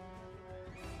well.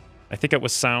 I think it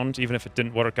was sound, even if it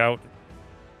didn't work out.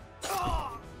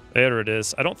 There it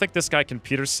is. I don't think this guy can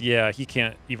pierce. Yeah, he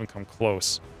can't even come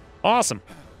close. Awesome.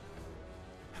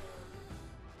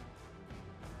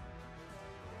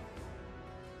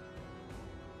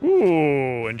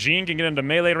 Ooh, and Jean can get into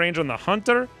melee range on the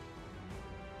hunter.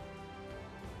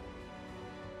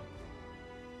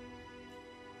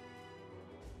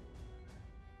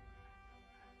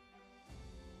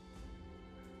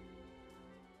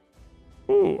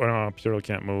 Ooh, oh, Imperial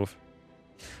can't move.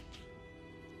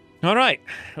 All right,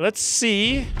 let's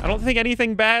see. I don't think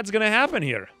anything bad's gonna happen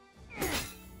here.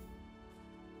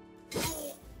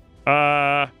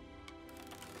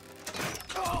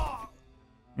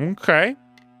 Okay.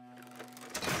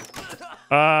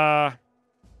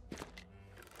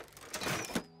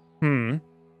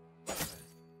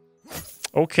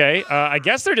 Okay, I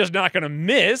guess they're just not gonna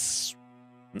miss.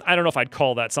 I don't know if I'd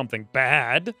call that something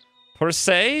bad, per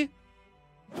se.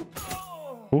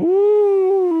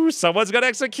 Ooh, someone's got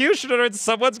executioner and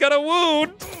someone's got a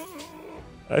wound.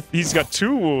 He's got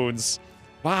 2 wounds.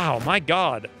 Wow, my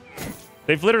god.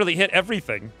 They've literally hit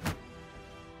everything.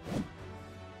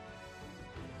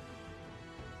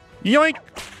 Yoink!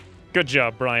 Good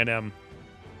job, Brian M.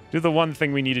 Do the one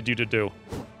thing we needed you to do.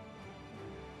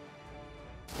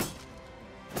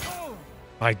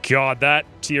 My god, that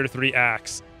tier 3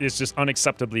 axe is just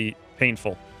unacceptably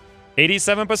painful.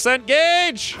 87%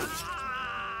 gauge!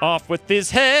 Off with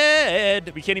his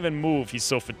head! We can't even move, he's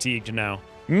so fatigued now.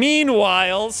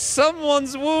 Meanwhile,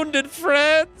 someone's wounded,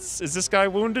 friends! Is this guy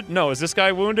wounded? No, is this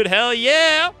guy wounded? Hell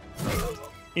yeah!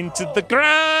 Into the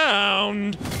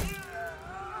ground!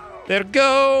 They're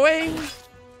going!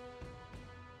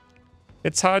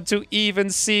 It's hard to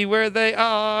even see where they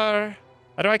are.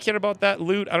 How do I care about that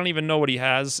loot? I don't even know what he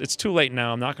has. It's too late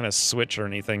now. I'm not going to switch or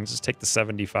anything. Just take the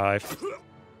 75.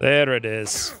 There it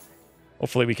is.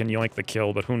 Hopefully we can yoink the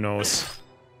kill, but who knows.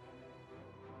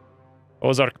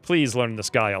 Ozark, please learn this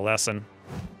guy a lesson.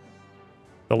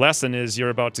 The lesson is you're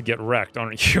about to get wrecked,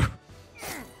 aren't you?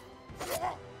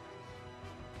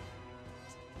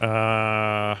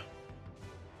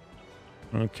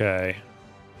 Okay.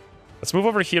 Let's move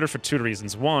over here for 2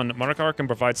 reasons. 1, Markar can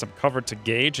provide some cover to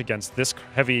gauge against this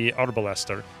heavy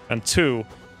Arbalester. And 2,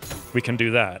 we can do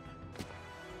that.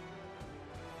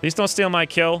 Please don't steal my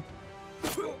kill.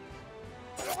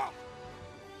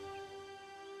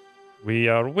 We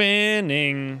are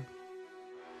winning,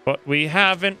 but we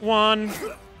haven't won.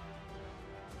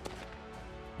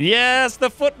 Yes,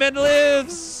 the Footman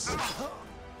lives!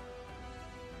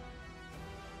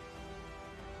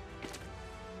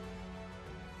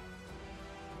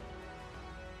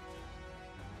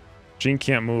 Gene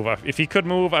can't move. If he could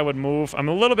move, I would move. I'm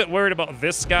a little bit worried about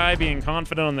this guy being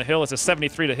confident on the hill. It's a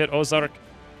 73 to hit Ozark.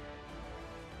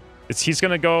 He's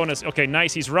going to go and... Okay,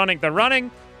 nice. He's running. They're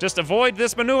running. Just avoid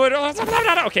this maneuver.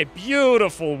 Okay,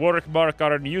 beautiful work,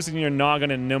 Markard, using your noggin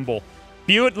and nimble.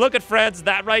 Look at Fred's.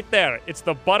 That right there. It's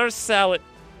the butter salad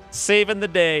saving the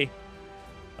day.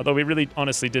 Although we really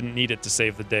honestly didn't need it to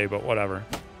save the day, but whatever.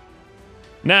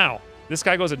 Now... This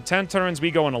guy goes in 10 turns,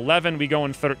 we go in 11, we go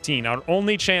in 13. Our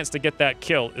only chance to get that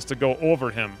kill is to go over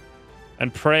him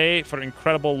and pray for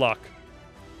incredible luck.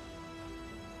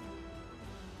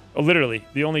 Oh, literally,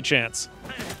 the only chance.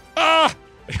 Ah!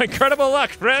 Incredible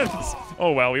luck, friends!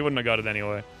 Oh, well, we wouldn't have got it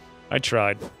anyway. I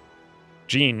tried.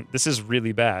 Gene, this is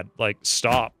really bad. Like,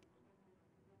 stop.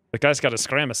 The guy's got a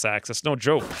Scramus axe. That's no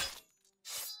joke.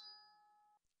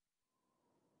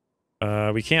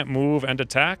 We can't move and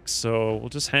attack, so we'll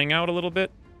just hang out a little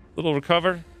bit. Little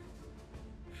recover.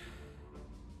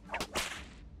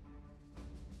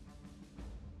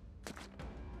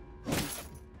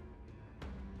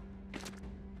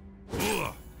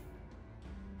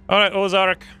 Alright,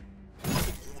 Ozark.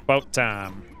 About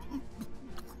time.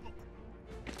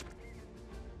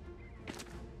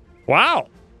 Wow!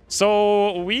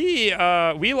 So, we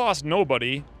lost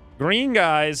nobody. Green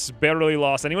guys barely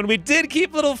lost anyone. We did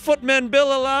keep little Footman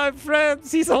Bill alive,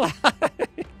 friends. He's alive.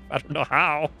 I don't know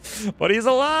how, but he's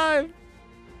alive.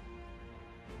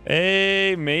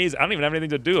 Amazing. I don't even have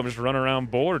anything to do. I'm just running around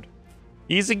bored.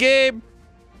 Easy game.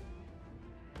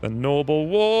 The noble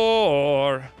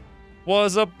war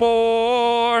was a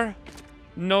bore.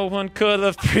 No one could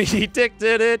have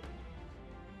predicted it.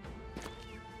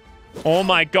 Oh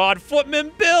my god,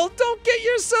 Footman Bill, don't get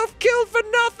yourself killed for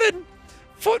nothing.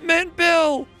 Footman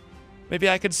Bill! Maybe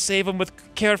I could save him with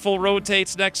careful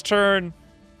rotates next turn.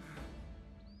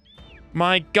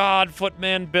 My god,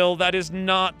 Footman Bill, that is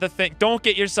not the thing. Don't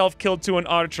get yourself killed to an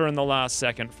archer in the last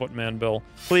second, Footman Bill.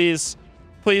 Please.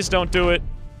 Please don't do it.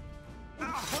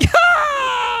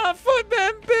 Ah!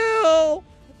 Footman Bill!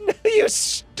 You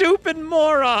stupid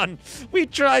moron! We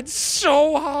tried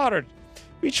so hard.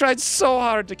 We tried so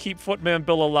hard to keep Footman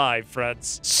Bill alive,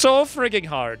 friends. So frigging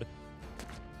hard.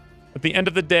 At the end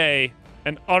of the day,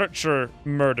 an archer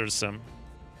murders him.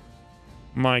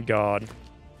 My god.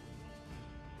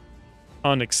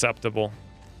 Unacceptable.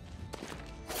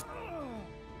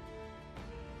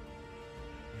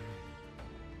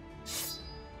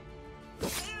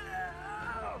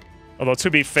 Although, to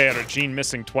be fair, Gene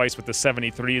missing twice with the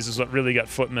 73s is what really got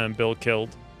Footman Bill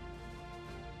killed.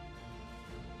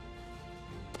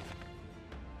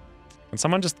 Can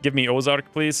someone just give me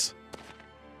Ozark, please?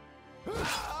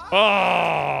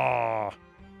 Oh!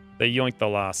 They yoinked the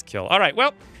last kill. All right,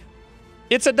 well,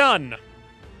 it's a done.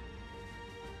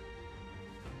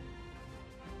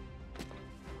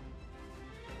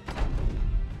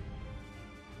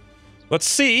 Let's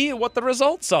see what the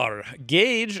results are.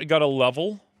 Gage got a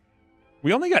level.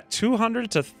 We only got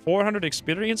 200 to 400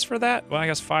 experience for that. Well, I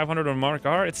guess 500 on Mark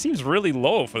R. It seems really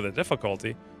low for the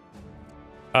difficulty.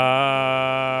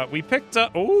 We picked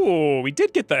up... Oh, we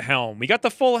did get the helm. We got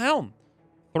the full helm.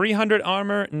 300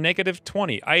 armor, negative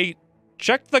 20. I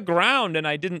checked the ground and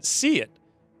I didn't see it.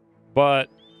 But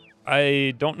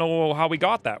I don't know how we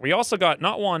got that. We also got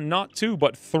not 1, not 2,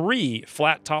 but 3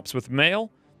 flat tops with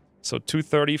mail. So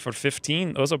 230 for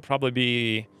 15. Those will probably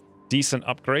be decent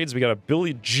upgrades. We got a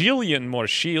bajillion more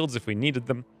shields if we needed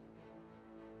them.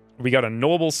 We got a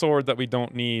noble sword that we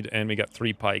don't need, and we got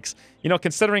 3 pikes. You know,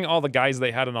 considering all the guys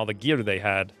they had and all the gear they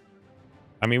had,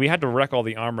 I mean, we had to wreck all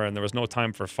the armor, and there was no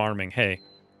time for farming. Hey,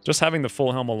 just having the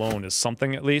full helm alone is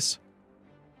something, at least.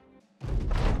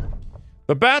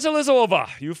 The battle is over.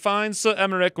 You find Sir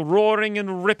Emmerich roaring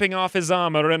and ripping off his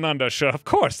armor and undershirt. Of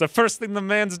course, the first thing the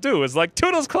mans do is like,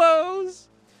 Toodles clothes!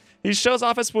 He shows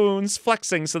off his wounds,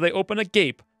 flexing so they open a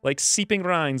gape like seeping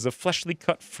rinds of fleshly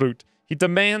cut fruit. He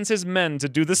demands his men to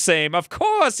do the same. Of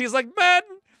course, he's like, men,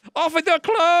 off with your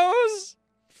clothes!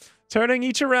 Turning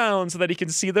each around so that he can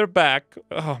see their back.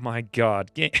 Oh my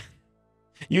god.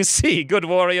 You see, good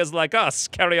warriors like us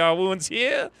carry our wounds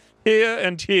here, here,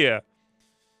 and here.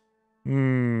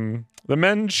 The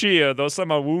men cheer, though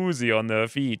some are woozy on their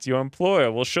feet. Your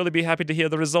employer will surely be happy to hear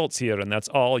the results here, and that's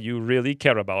all you really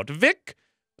care about.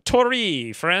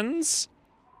 Victory, friends!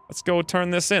 Let's go turn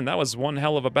this in. That was one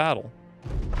hell of a battle.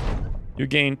 You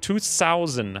gain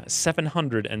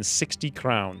 2,760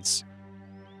 crowns.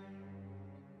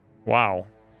 Wow.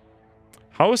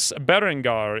 House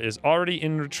Berengar is already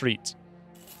in retreat.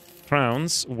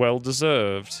 Crowns well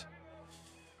deserved.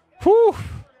 Whew!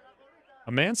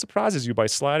 A man surprises you by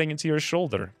sliding into your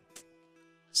shoulder.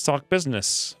 Let's talk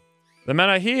business. The men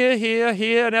are here, here,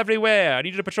 here, and everywhere. I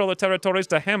need you to patrol the territories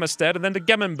to Hammerstead and then to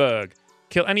Gemmenberg.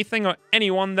 Kill anything or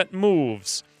anyone that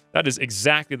moves. That is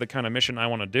exactly the kind of mission I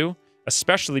want to do,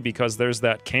 especially because there's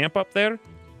that camp up there.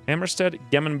 Hammerstead,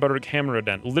 Gemmenberg,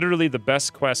 Hammeradent. Literally the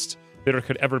best quest there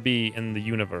could ever be in the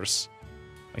universe.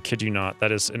 I kid you not.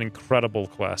 That is an incredible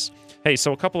quest. Hey,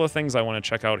 so a couple of things I want to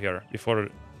check out here before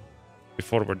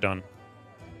we're done.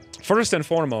 First and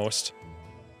foremost,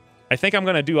 I think I'm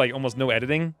going to do like almost no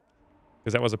editing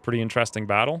because that was a pretty interesting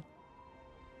battle.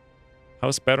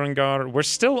 House Berengar. We're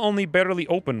still only barely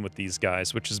open with these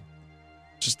guys, which is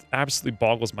just absolutely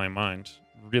boggles my mind.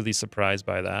 Really surprised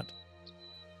by that.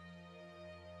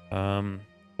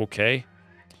 Okay.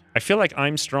 I feel like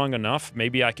I'm strong enough.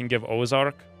 Maybe I can give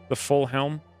Ozark the full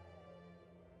helm.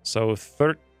 So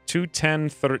 210,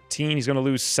 13. He's going to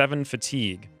lose 7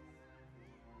 fatigue.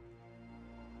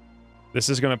 This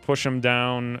is going to push him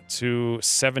down to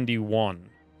 71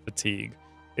 fatigue.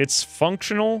 It's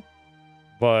functional,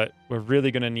 but we're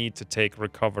really going to need to take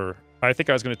Recover. I think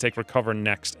I was going to take Recover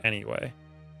next anyway.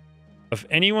 If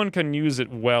anyone can use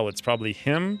it well, it's probably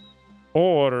him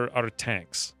or our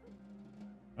tanks.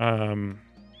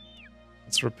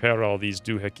 Let's repair all these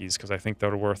doohickeys because I think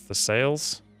they're worth the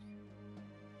sales.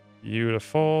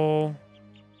 Beautiful.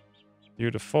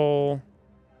 Beautiful.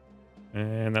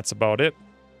 And that's about it.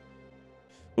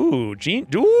 Ooh, Gene.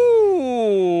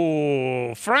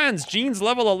 Ooh, friends, Gene's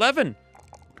level 11.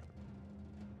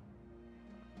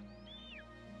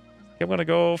 I'm gonna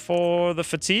go for the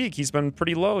fatigue. He's been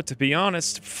pretty low, to be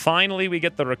honest. Finally, we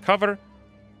get the Recover.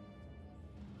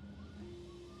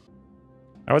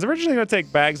 I was originally gonna take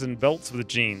bags and belts with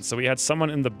Gene, so we had someone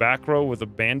in the back row with a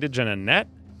bandage and a net.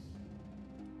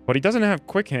 But he doesn't have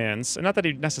quick hands, and not that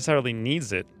he necessarily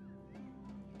needs it.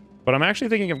 But I'm actually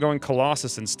thinking of going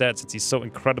Colossus instead, since he's so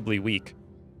incredibly weak.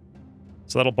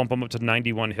 So that'll bump him up to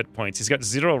 91 hit points. He's got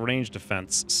 0 range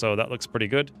defense, so that looks pretty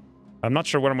good. I'm not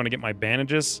sure where I'm going to get my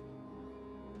bandages.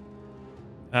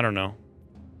 I don't know.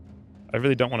 I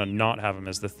really don't want to not have him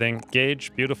as the thing.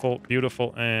 Gage, beautiful,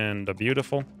 beautiful, and a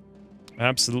beautiful.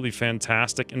 Absolutely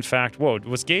fantastic. In fact, whoa,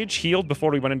 was Gage healed before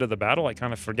we went into the battle? I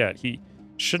kind of forget. He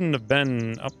shouldn't have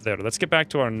been up there. Let's get back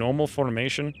to our normal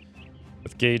formation.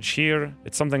 With Gage here,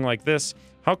 it's something like this.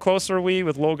 How close are we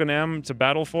with Logan M to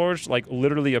Battleforged? Like,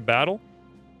 literally a battle?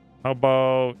 How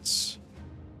about...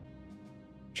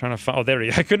 Trying to find... Oh, there he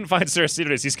is. I couldn't find Sir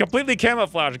Cedric. He's completely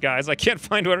camouflaged, guys. I can't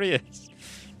find where he is.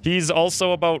 He's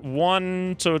also about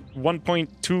 1 to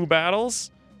 1.2 battles.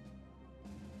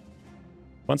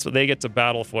 Once they get to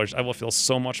Battleforged, I will feel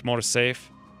so much more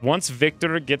safe. Once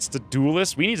Victor gets the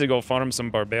duelist, we need to go farm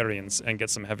some barbarians and get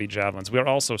some heavy javelins. We are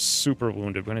also super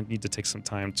wounded. We're going to need to take some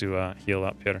time to heal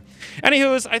up here.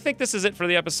 Anywho's, I think this is it for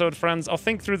the episode, friends. I'll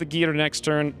think through the gear next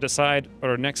turn, decide,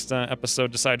 or next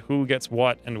episode, decide who gets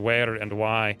what and where and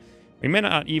why. We may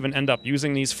not even end up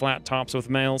using these flat tops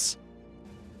with males.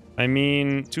 I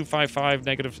mean, 255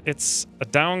 negative. It's a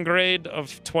downgrade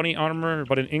of 20 armor,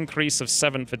 but an increase of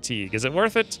 7 fatigue. Is it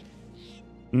worth it?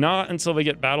 Not until we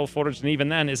get Battle Forged, and even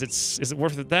then, is it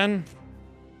worth it then?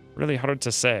 Really hard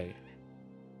to say.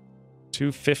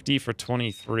 250 for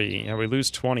 23. Yeah, we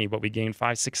lose 20, but we gain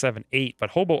 5, 6, 7, 8. But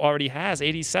Hobo already has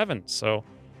 87, so...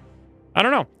 I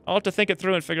don't know. I'll have to think it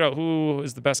through and figure out who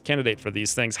is the best candidate for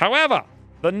these things. However,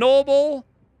 the Noble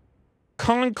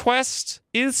Conquest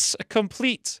is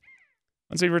complete.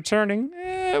 Once we're returning,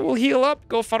 we'll heal up,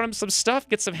 go farm some stuff,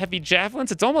 get some heavy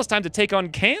javelins. It's almost time to take on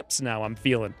camps now, I'm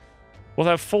feeling. We'll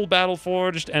have full Battle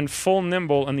Forged and full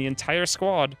Nimble and the entire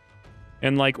squad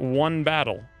in, like, one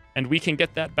battle. And we can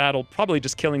get that battle probably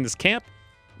just killing this camp,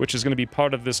 which is going to be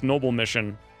part of this Noble mission.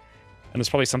 And there's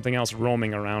probably something else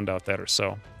roaming around out there,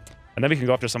 so... And then we can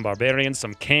go after some barbarians,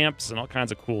 some camps, and all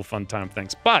kinds of cool, fun time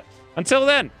things. But, until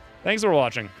then, thanks for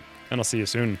watching, and I'll see you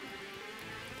soon.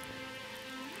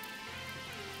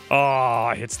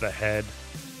 Oh, hits the head.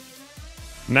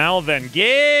 Now then,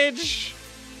 Gage!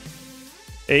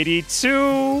 82.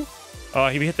 Oh,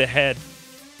 he hit the head.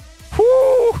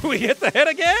 Whoo! He hit the head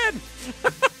again!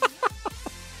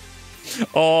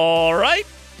 All right.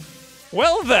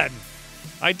 Well then,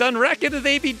 I done reckon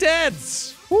they be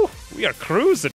deads. Whew, we are cruising.